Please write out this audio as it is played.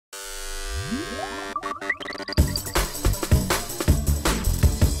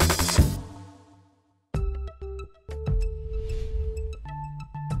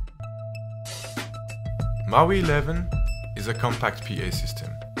MAUI 11 is a compact PA system.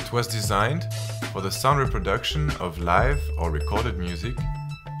 It was designed for the sound reproduction of live or recorded music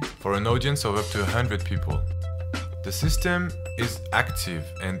for an audience of up to 100 people. The system is active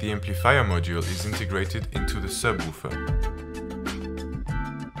and the amplifier module is integrated into the subwoofer.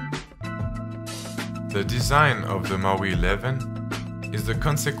 The design of the MAUI 11 is the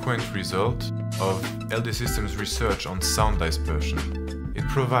consequent result of LD Systems' research on sound dispersion. It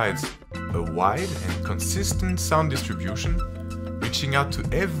provides a wide and consistent sound distribution, reaching out to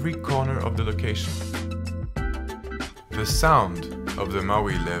every corner of the location. The sound of the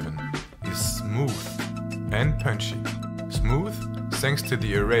MAUI 11 is smooth and punchy. Smooth thanks to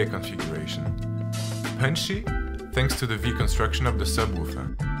the array configuration. Punchy thanks to the V construction of the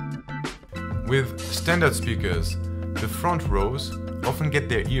subwoofer. With standard speakers, the front rows often get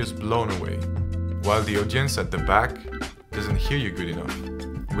their ears blown away, while the audience at the back doesn't hear you good enough.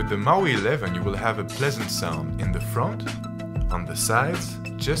 With the MAUI 11 you will have a pleasant sound in the front, on the sides,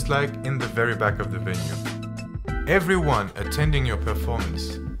 just like in the very back of the venue. Everyone attending your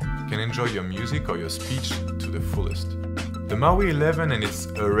performance can enjoy your music or your speech to the fullest. The MAUI 11 and its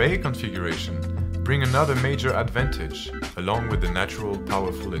array configuration bring another major advantage, along with the natural,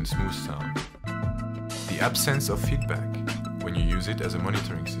 powerful and smooth sound. The absence of feedback when you use it as a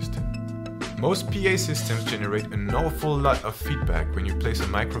monitoring system. Most PA systems generate an awful lot of feedback when you place a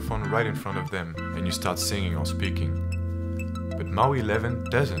microphone right in front of them and you start singing or speaking. But MAUI 11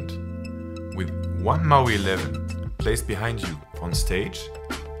 doesn't. With one MAUI 11 placed behind you on stage,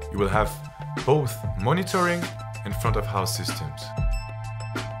 you will have both monitoring and front-of-house systems.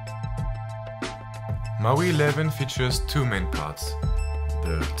 MAUI 11 features two main parts,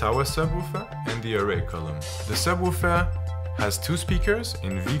 the tower subwoofer and the array column. The subwoofer has two speakers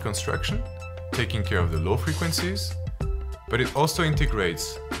in V construction, taking care of the low frequencies, but it also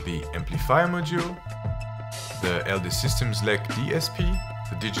integrates the amplifier module, the LD Systems LEC DSP,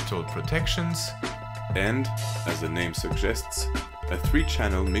 the digital protections, and, as the name suggests, a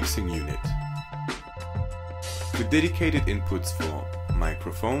 3-channel mixing unit. With dedicated inputs for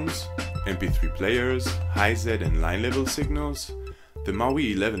microphones, MP3 players, high-Z and line-level signals, the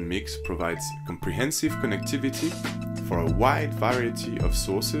MAUI 11 mix provides comprehensive connectivity for a wide variety of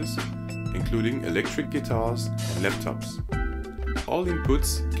sources, including electric guitars and laptops. All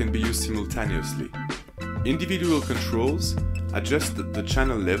inputs can be used simultaneously. Individual controls adjust the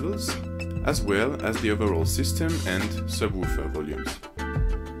channel levels as well as the overall system and subwoofer volumes.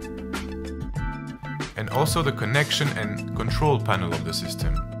 And also the connection and control panel of the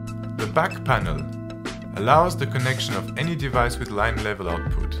system. The back panel allows the connection of any device with line level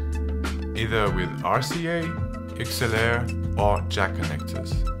output, either with RCA, XLR or jack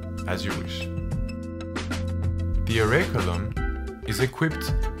connectors, as you wish. The array column is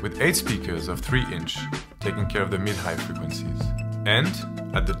equipped with 8 speakers of 3-inch, taking care of the mid-high frequencies.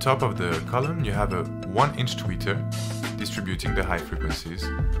 And at the top of the column you have a 1-inch tweeter distributing the high frequencies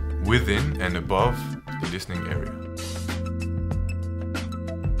within and above the listening area.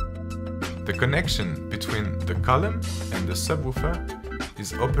 The connection between the column and the subwoofer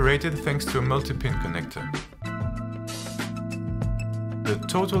is operated thanks to a multi-pin connector. The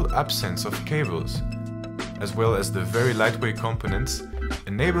total absence of cables, as well as the very lightweight components,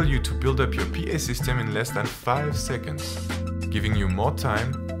 enable you to build up your PA system in less than 5 seconds, giving you more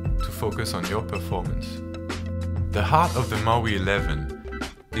time to focus on your performance. The heart of the MAUI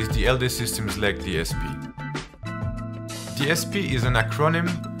 11 is the LD Systems LEC DSP. DSP is an acronym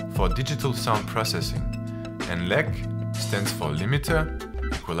for Digital Sound Processing, and LEC stands for Limiter,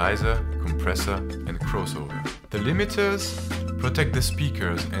 Equalizer, Compressor and Crossover. The limiters protect the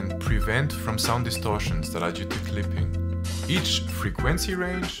speakers and prevent from sound distortions that are due to clipping. Each frequency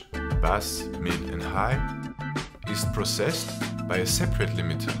range, bass, mid and high, is processed by a separate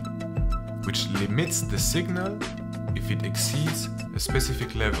limiter, which limits the signal if it exceeds a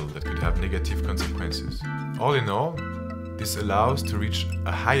specific level that could have negative consequences. All in all, this allows to reach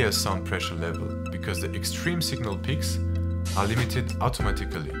a higher sound pressure level because the extreme signal peaks are limited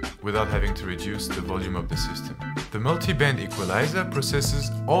automatically without having to reduce the volume of the system. The multi-band equalizer processes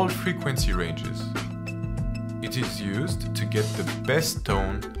all frequency ranges. It is used to get the best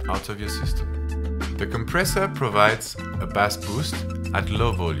tone out of your system. The compressor provides a bass boost at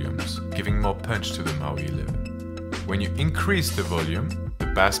low volumes, giving more punch to the MAUI 11. When you increase the volume, the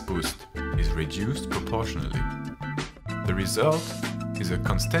bass boost is reduced proportionally. The result is a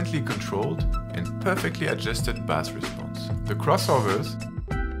constantly controlled and perfectly adjusted bass response. The crossovers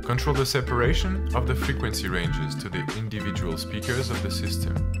control the separation of the frequency ranges to the individual speakers of the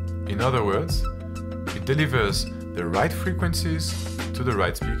system. In other words, it delivers the right frequencies to the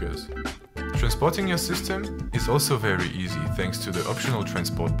right speakers. Transporting your system is also very easy thanks to the optional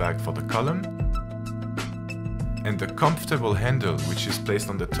transport bag for the column and the comfortable handle which is placed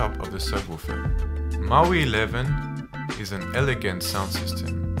on the top of the subwoofer. MAUI 11 is an elegant sound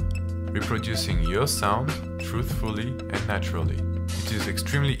system, reproducing your sound truthfully and naturally. It is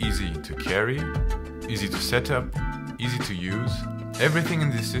extremely easy to carry, easy to set up, easy to use. Everything in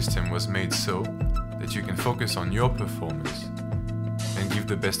this system was made so that you can focus on your performance and give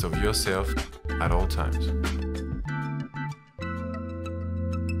the best of yourself at all times.